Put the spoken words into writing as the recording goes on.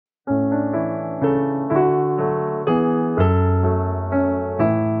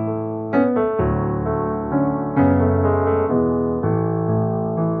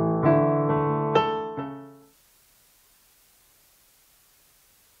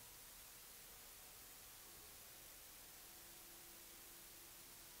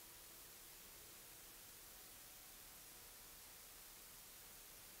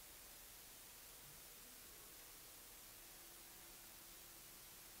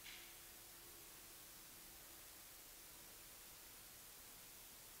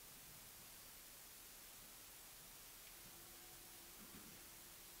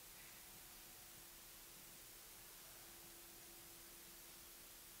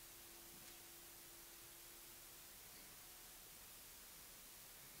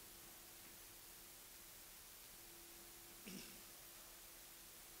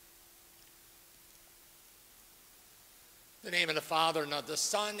In the name of the Father, and of the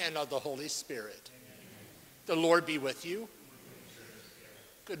Son, and of the Holy Spirit. Amen. The Lord be with you.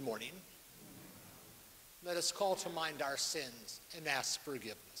 Good morning. Let us call to mind our sins and ask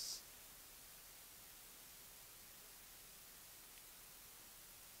forgiveness.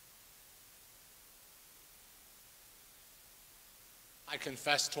 I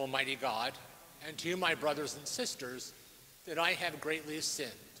confess to Almighty God and to you, my brothers and sisters, that I have greatly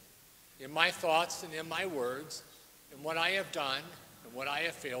sinned in my thoughts and in my words, in what I have done and what I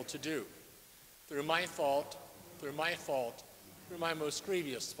have failed to do, through my fault, through my most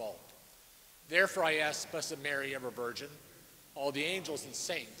grievous fault. Therefore I ask Blessed Mary, ever Virgin, all the angels and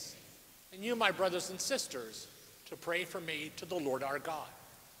saints, and you, my brothers and sisters, to pray for me to the Lord our God.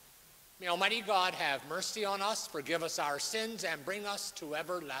 May Almighty God have mercy on us, forgive us our sins, and bring us to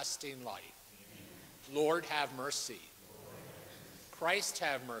everlasting life. Amen. Lord, have mercy. Christ,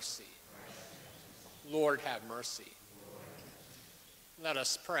 have mercy. Lord, have mercy. Let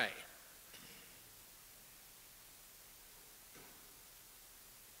us pray.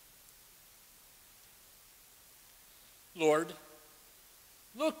 Lord,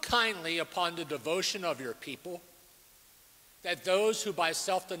 look kindly upon the devotion of your people, that those who by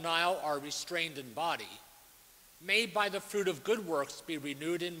self-denial are restrained in body may by the fruit of good works be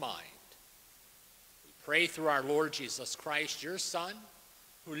renewed in mind. We pray through our Lord Jesus Christ, your Son,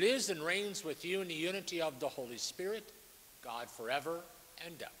 who lives and reigns with you in the unity of the Holy Spirit, God forever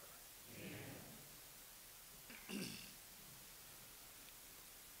and ever. Amen.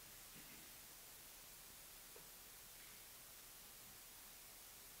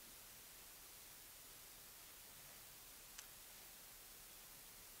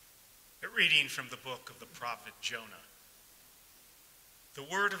 A reading from the book of the prophet Jonah. The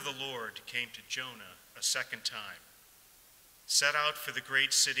word of the Lord came to Jonah a second time. Set out for the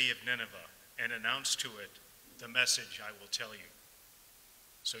great city of Nineveh and announce to it the message I will tell you.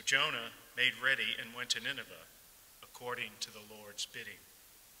 So Jonah made ready and went to Nineveh according to the Lord's bidding.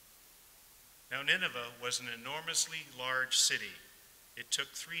 Now Nineveh was an enormously large city. It took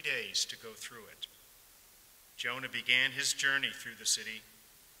 3 days to go through it. Jonah began his journey through the city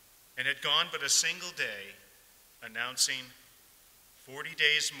and had gone but a single day, announcing, 40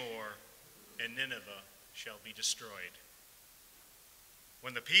 days more and Nineveh shall be destroyed.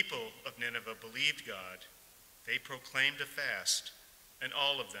 When the people of Nineveh believed God, they proclaimed a fast, and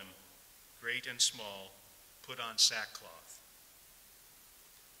all of them, great and small, put on sackcloth.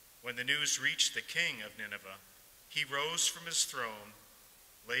 When the news reached the king of Nineveh, he rose from his throne,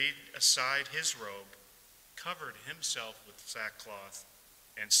 laid aside his robe, covered himself with sackcloth,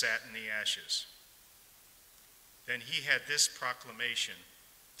 and sat in the ashes. Then he had this proclamation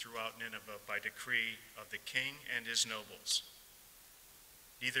throughout Nineveh by decree of the king and his nobles.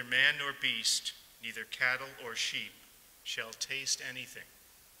 Neither man nor beast, neither cattle or sheep, shall taste anything.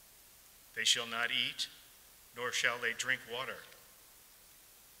 They shall not eat, nor shall they drink water.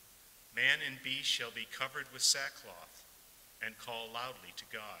 Man and beast shall be covered with sackcloth, and call loudly to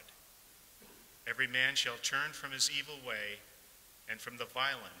God. Every man shall turn from his evil way, and from the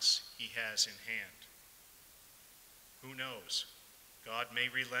violence he has in hand. Who knows? God may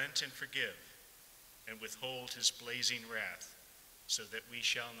relent and forgive, and withhold his blazing wrath, so that we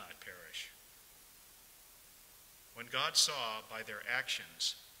shall not perish. When God saw by their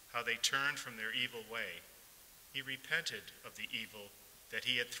actions how they turned from their evil way, he repented of the evil that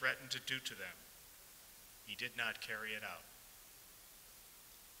he had threatened to do to them. He did not carry it out.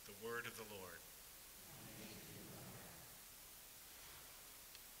 The word of the Lord.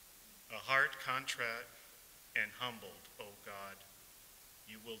 A heart contrite and humbled, O God,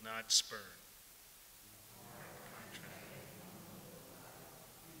 you will not spurn.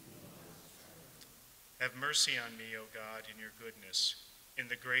 Have mercy on me, O God, in your goodness. In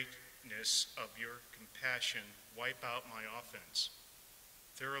the greatness of your compassion, wipe out my offense.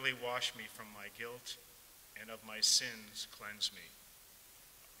 Thoroughly wash me from my guilt, and of my sins cleanse me.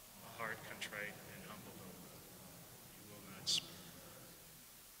 A heart contrite and humbled, O God, you will not spurn.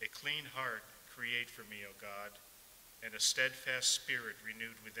 A clean heart create for me, O God, and a steadfast spirit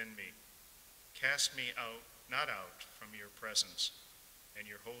renewed within me. Cast me out, not out from your presence, and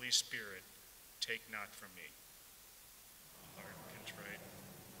your Holy Spirit take not from me. A heart contrite.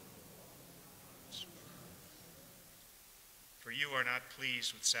 For you are not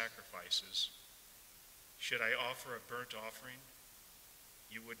pleased with sacrifices. Should I offer a burnt offering?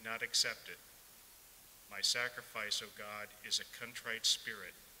 You would not accept it. My sacrifice, O God, is a contrite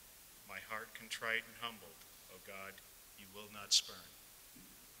spirit. My heart contrite and humbled, O God, you will not spurn.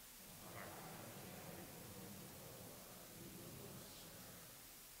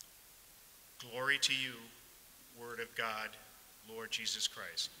 Glory to you, Word of God, Lord Jesus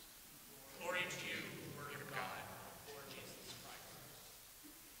Christ. Glory to you, Word of God, Lord Jesus Christ.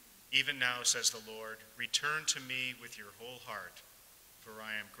 Even now, says the Lord, return to me with your whole heart, for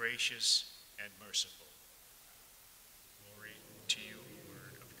I am gracious and merciful. Glory to you,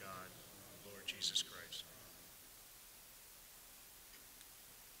 Word of God, Lord Jesus Christ.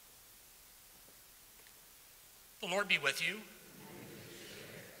 The Lord be with you.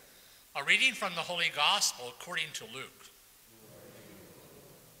 A reading from the Holy Gospel according to Luke.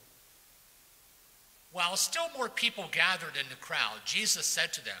 While still more people gathered in the crowd, Jesus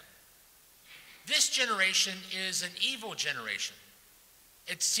said to them, "This generation is an evil generation.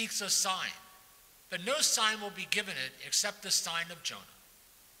 It seeks a sign, but no sign will be given it except the sign of Jonah.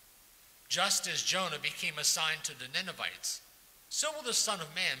 Just as Jonah became a sign to the Ninevites, so will the Son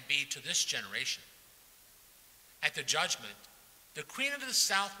of Man be to this generation. At the judgment, the queen of the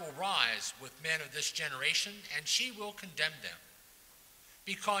south will rise with men of this generation, and she will condemn them,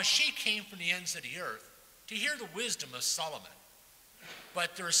 because she came from the ends of the earth to hear the wisdom of Solomon.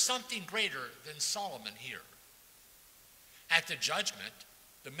 But there is something greater than Solomon here. At the judgment,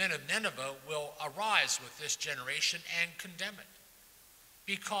 the men of Nineveh will arise with this generation and condemn it,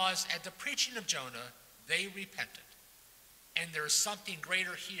 because at the preaching of Jonah they repented, and there is something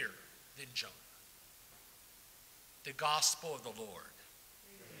greater here than Jonah." The Gospel of the Lord.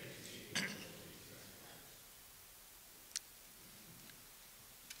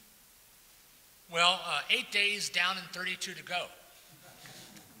 Well, 8 days down and 32 to go.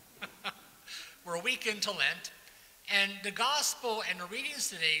 We're a week into Lent, and the Gospel and the readings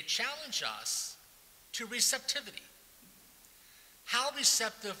today challenge us to receptivity. How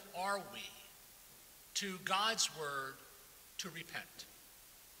receptive are we to God's word to repent?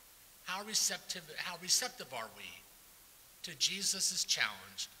 How receptive are we to Jesus'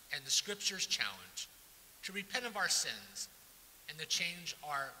 challenge and the Scripture's challenge to repent of our sins and to change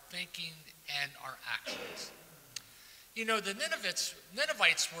our thinking and our actions? You know, the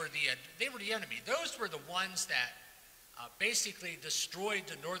Ninevites were the enemy. Those were the ones that basically destroyed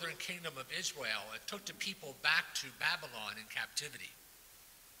the northern kingdom of Israel and took the people back to Babylon in captivity.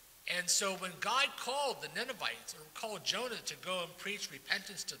 And so when God called the Ninevites, or called Jonah to go and preach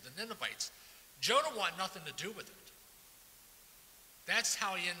repentance to the Ninevites, Jonah wanted nothing to do with it. That's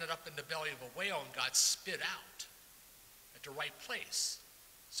how he ended up in the belly of a whale and got spit out at the right place,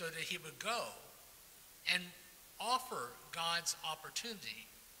 so that he would go and offer God's opportunity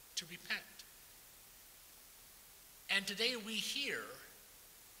to repent. And today we hear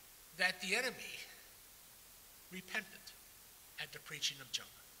that the enemy repented at the preaching of Jonah.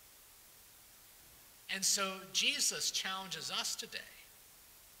 And so Jesus challenges us today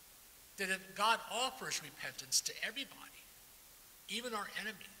that if God offers repentance to everybody, even our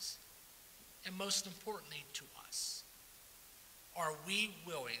enemies, and most importantly to us, are we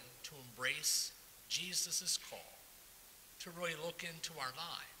willing to embrace Jesus' call to really look into our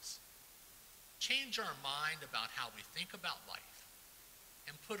lives, change our mind about how we think about life,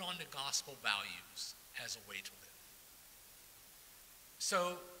 and put on the gospel values as a way to live?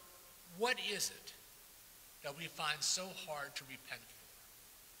 So, what is it that we find so hard to repent for?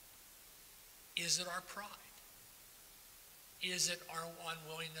 Is it our pride? Is it our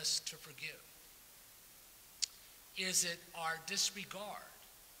unwillingness to forgive? Is it our disregard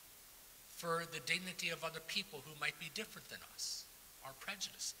for the dignity of other people who might be different than us, our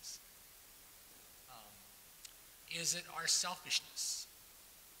prejudices? Is it our selfishness?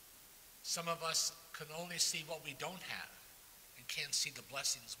 Some of us can only see what we don't have and can't see the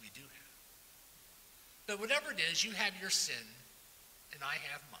blessings we do have. But whatever it is, you have your sin and I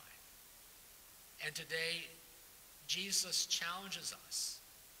have mine. And today, Jesus challenges us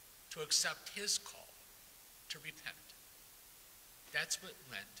to accept his call to repent. That's what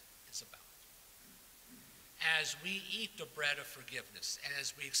Lent is about. As we eat the bread of forgiveness and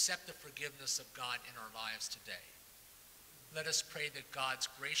as we accept the forgiveness of God in our lives today, let us pray that God's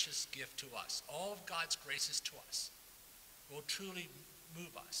gracious gift to us, all of God's graces to us, will truly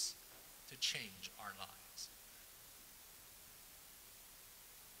move us to change our lives.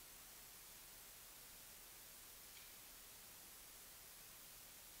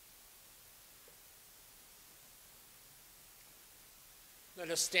 Let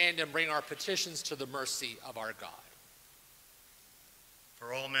us stand and bring our petitions to the mercy of our God.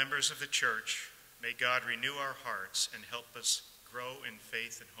 For all members of the church, may God renew our hearts and help us grow in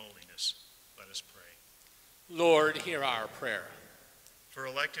faith and holiness. Let us pray. Lord, hear our prayer. For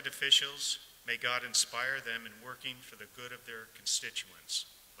elected officials, may God inspire them in working for the good of their constituents.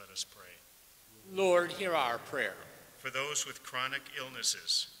 Let us pray. Lord, hear our prayer. For those with chronic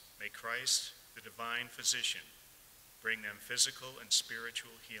illnesses, may Christ, the divine physician, Bring them physical and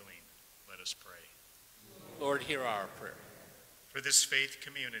spiritual healing. Let us pray. Lord, hear our prayer. For this faith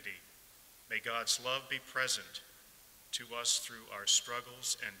community, may God's love be present to us through our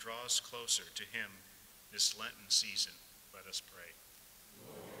struggles and draw us closer to him this Lenten season. Let us pray.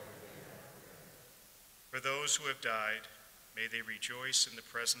 For those who have died, may they rejoice in the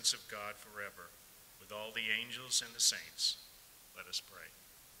presence of God forever, with all the angels and the saints. Let us pray.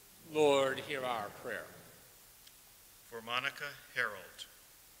 Lord, hear our prayer. For Monica Harold,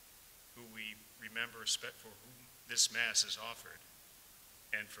 who we remember for whom this Mass is offered,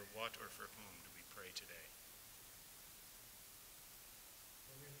 and for what or for whom do we pray today?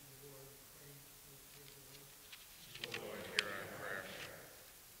 Lord, hear our prayer.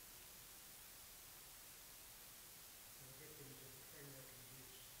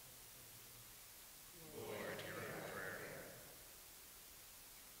 Lord, hear our prayer.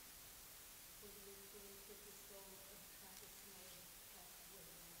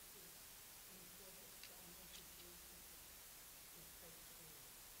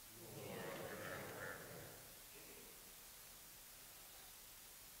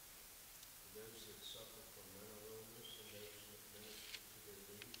 Those that suffer from mental illness and those that minister to their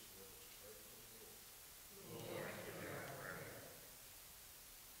needs, let us pray for the Lord.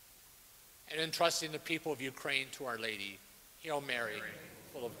 And entrusting the people of Ukraine to Our Lady, Hail Mary,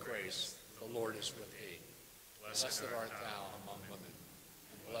 full of grace, the Lord is with thee. Blessed art thou among women,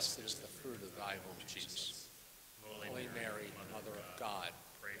 and blessed is the fruit of thy womb, Jesus. Holy Mary, Mother of God,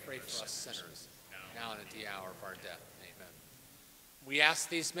 pray for us sinners, now and at the hour of our death. Amen. We ask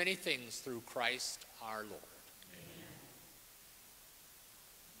these many things through Christ our Lord.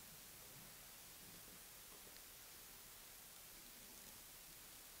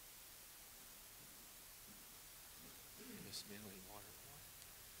 Miss Manley Waterboy,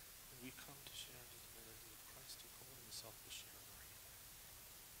 we come to share the divinity of Christ who called himself to share our humanity.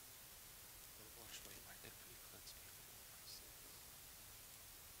 Lord, wash away my iniquity, cleanse me from all my sins.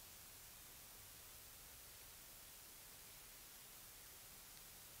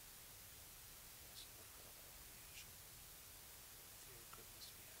 Blessed Lord God of all creation, with your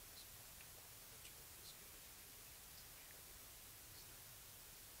goodness we have this moment to walk in the joy of his unity and the hands and share the good things therein.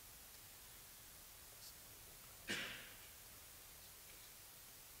 Blessed Lord God of all creation,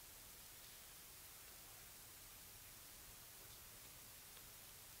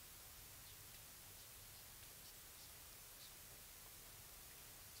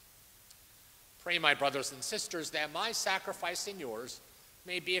 pray, my brothers and sisters, that my sacrifice and yours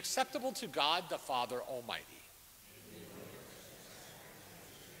may be acceptable to God the Father Almighty.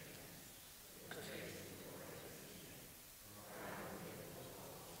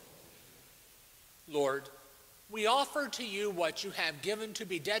 Lord, we offer to you what you have given to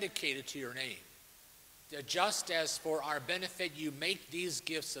be dedicated to your name, that just as for our benefit you make these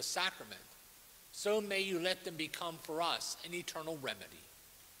gifts a sacrament, so may you let them become for us an eternal remedy.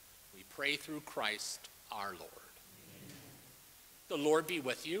 We pray through Christ our Lord. Amen. The Lord be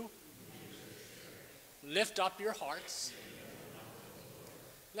with you. Lift up your hearts.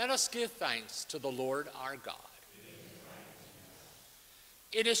 Let us give thanks to the Lord our God.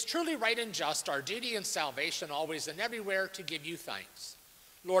 It is truly right and just, our duty and salvation always and everywhere, to give you thanks.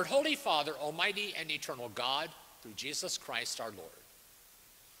 Lord, Holy Father, Almighty and eternal God, through Jesus Christ our Lord.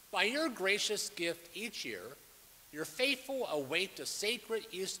 By your gracious gift each year, your faithful await the sacred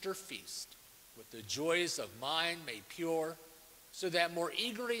Easter feast with the joys of mind made pure, so that more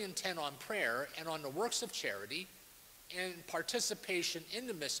eagerly intent on prayer and on the works of charity and participation in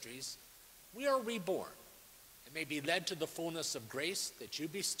the mysteries, we are reborn and may be led to the fullness of grace that you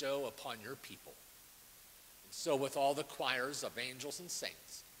bestow upon your people. And so with all the choirs of angels and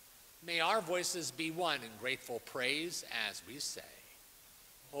saints, may our voices be one in grateful praise as we say,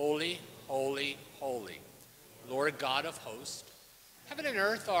 Holy, holy, holy, Lord God of hosts, heaven and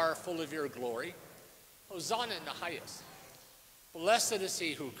earth are full of your glory. Hosanna in the highest. Blessed is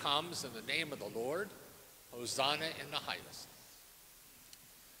he who comes in the name of the Lord. Hosanna in the highest.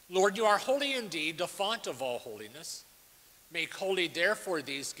 Lord, you are holy indeed, the font of all holiness. Make holy, therefore,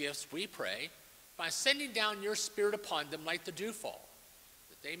 these gifts, we pray, by sending down your Spirit upon them like the dewfall,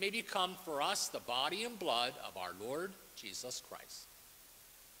 that they may become for us the body and blood of our Lord Jesus Christ.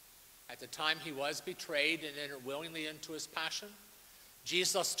 At the time he was betrayed and entered willingly into his passion,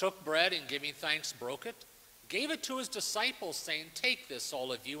 Jesus took bread and giving thanks broke it, gave it to his disciples, saying, Take this,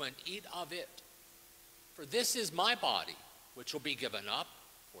 all of you, and eat of it. For this is my body, which will be given up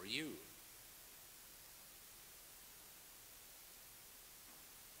for you.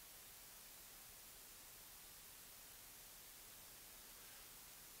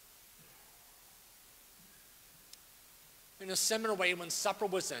 In a similar way, when supper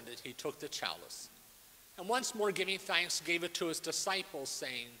was ended, he took the chalice, and once more giving thanks, gave it to his disciples,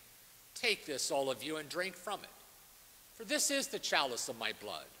 saying, "Take this, all of you, and drink from it. For this is the chalice of my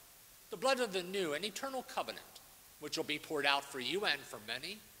blood, the blood of the new and eternal covenant, which will be poured out for you and for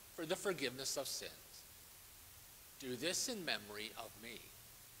many for the forgiveness of sins. Do this in memory of me."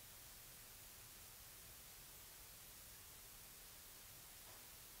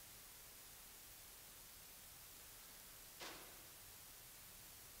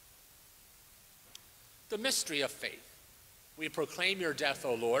 The mystery of faith. We proclaim your death,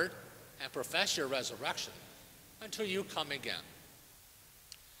 O Lord, and profess your resurrection until you come again.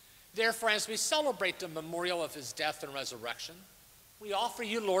 Therefore, as we celebrate the memorial of his death and resurrection, we offer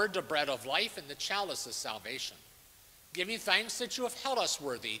you, Lord, the bread of life and the chalice of salvation, giving thanks that you have held us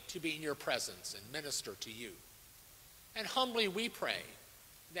worthy to be in your presence and minister to you. And humbly we pray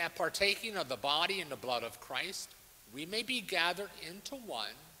that, partaking of the body and the blood of Christ, we may be gathered into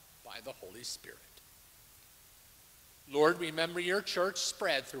one by the Holy Spirit. Lord, remember your church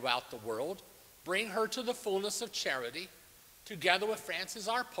spread throughout the world. Bring her to the fullness of charity, together with Francis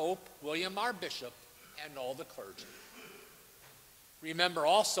our Pope, William our Bishop, and all the clergy. Remember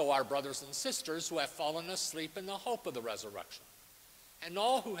also our brothers and sisters who have fallen asleep in the hope of the resurrection, and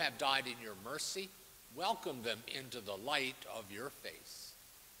all who have died in your mercy. Welcome them into the light of your face.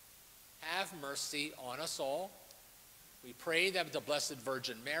 Have mercy on us all. We pray that with the Blessed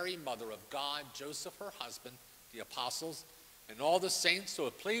Virgin Mary, Mother of God, Joseph her husband, the apostles, and all the saints who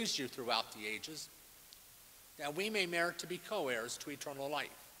have pleased you throughout the ages, that we may merit to be co-heirs to eternal life,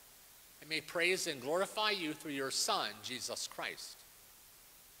 and may praise and glorify you through your Son, Jesus Christ.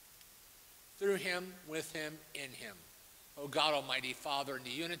 Through him, with him, in him, O God, Almighty Father, in the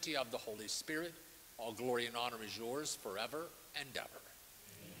unity of the Holy Spirit, all glory and honor is yours forever and ever.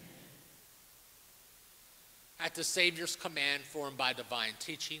 Amen. At the Savior's command, formed by divine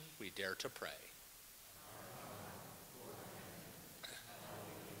teaching, we dare to pray.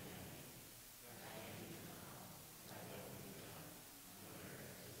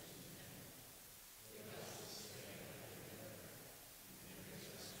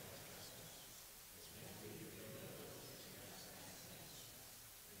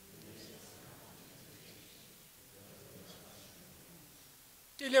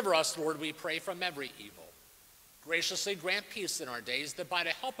 Deliver us, Lord, we pray, from every evil. Graciously grant peace in our days, that by the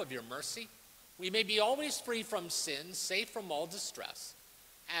help of your mercy, we may be always free from sin, safe from all distress,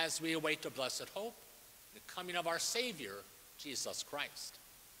 as we await the blessed hope, the coming of our Savior, Jesus Christ.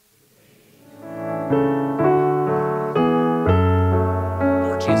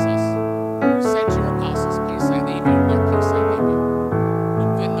 Lord Jesus, you said to your apostles, "Peace I leave you, my peace I give you."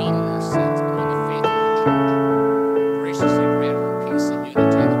 Look then not on our sins, but on the faith of your church. Graciously grant her peace and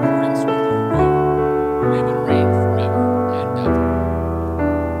unity in accordance with your will, who live and reign forever and ever.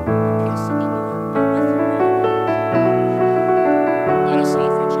 The peace of the Lord be with you all. Let us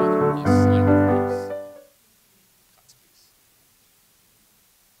offer each other a sign of peace. God's peace.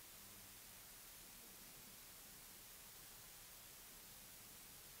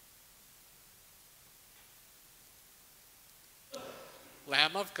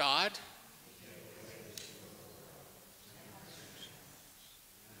 Lamb of God,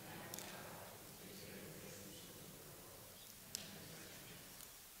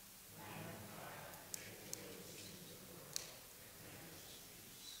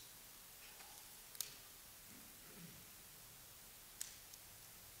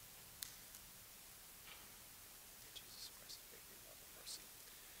 Jesus Christ, faith and love and mercy,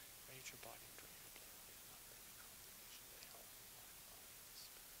 raise your body and drink your blood, and not bring you condemnation, but help you by the body and the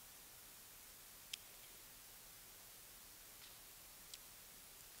Spirit.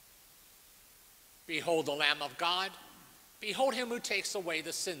 Behold the Lamb of God. Behold him who takes away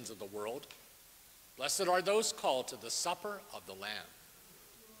the sins of the world. Blessed are those called to the supper of the Lamb.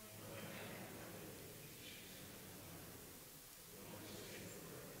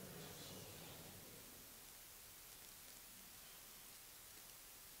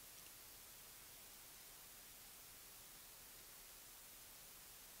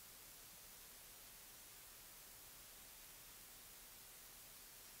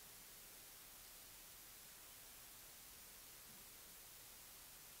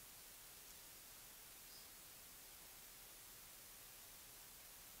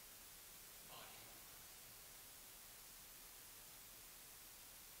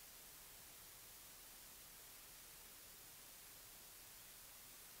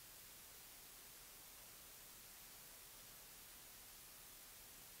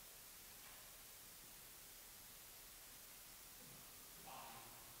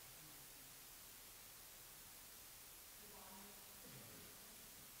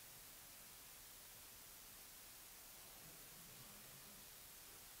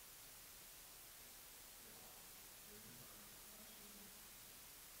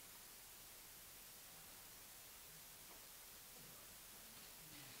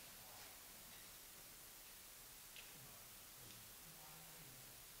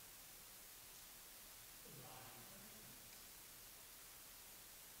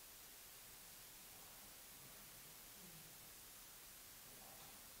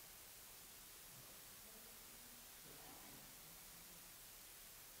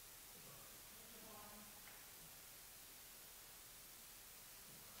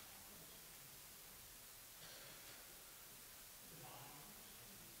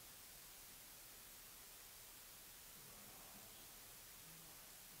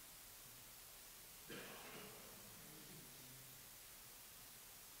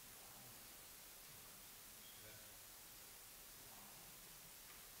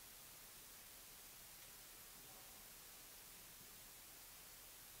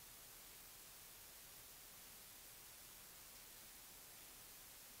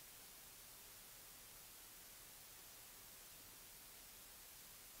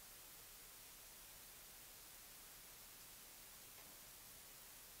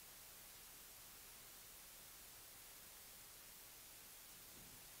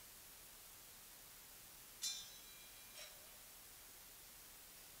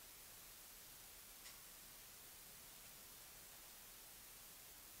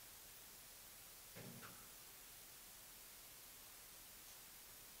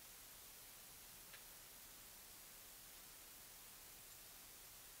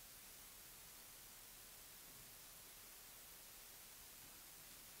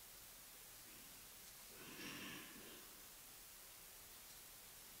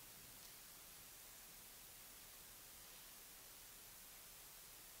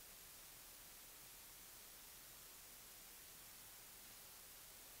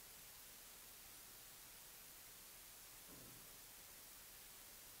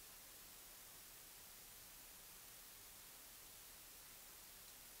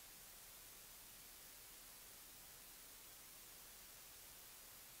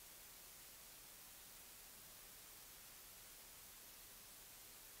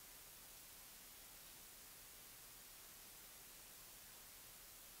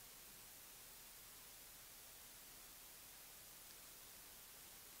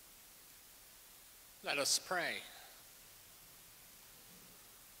 Let us pray.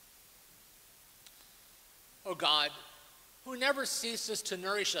 O God, who never ceases to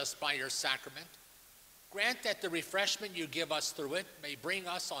nourish us by your sacrament, grant that the refreshment you give us through it may bring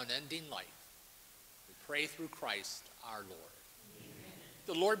us unending life. We pray through Christ our Lord. Amen.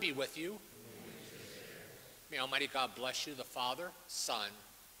 The Lord be with you. May Almighty God bless you, the Father, Son,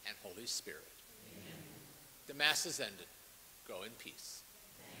 and Holy Spirit. Amen. The Mass is ended. Go in peace.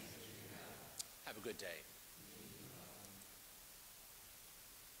 Have a good day.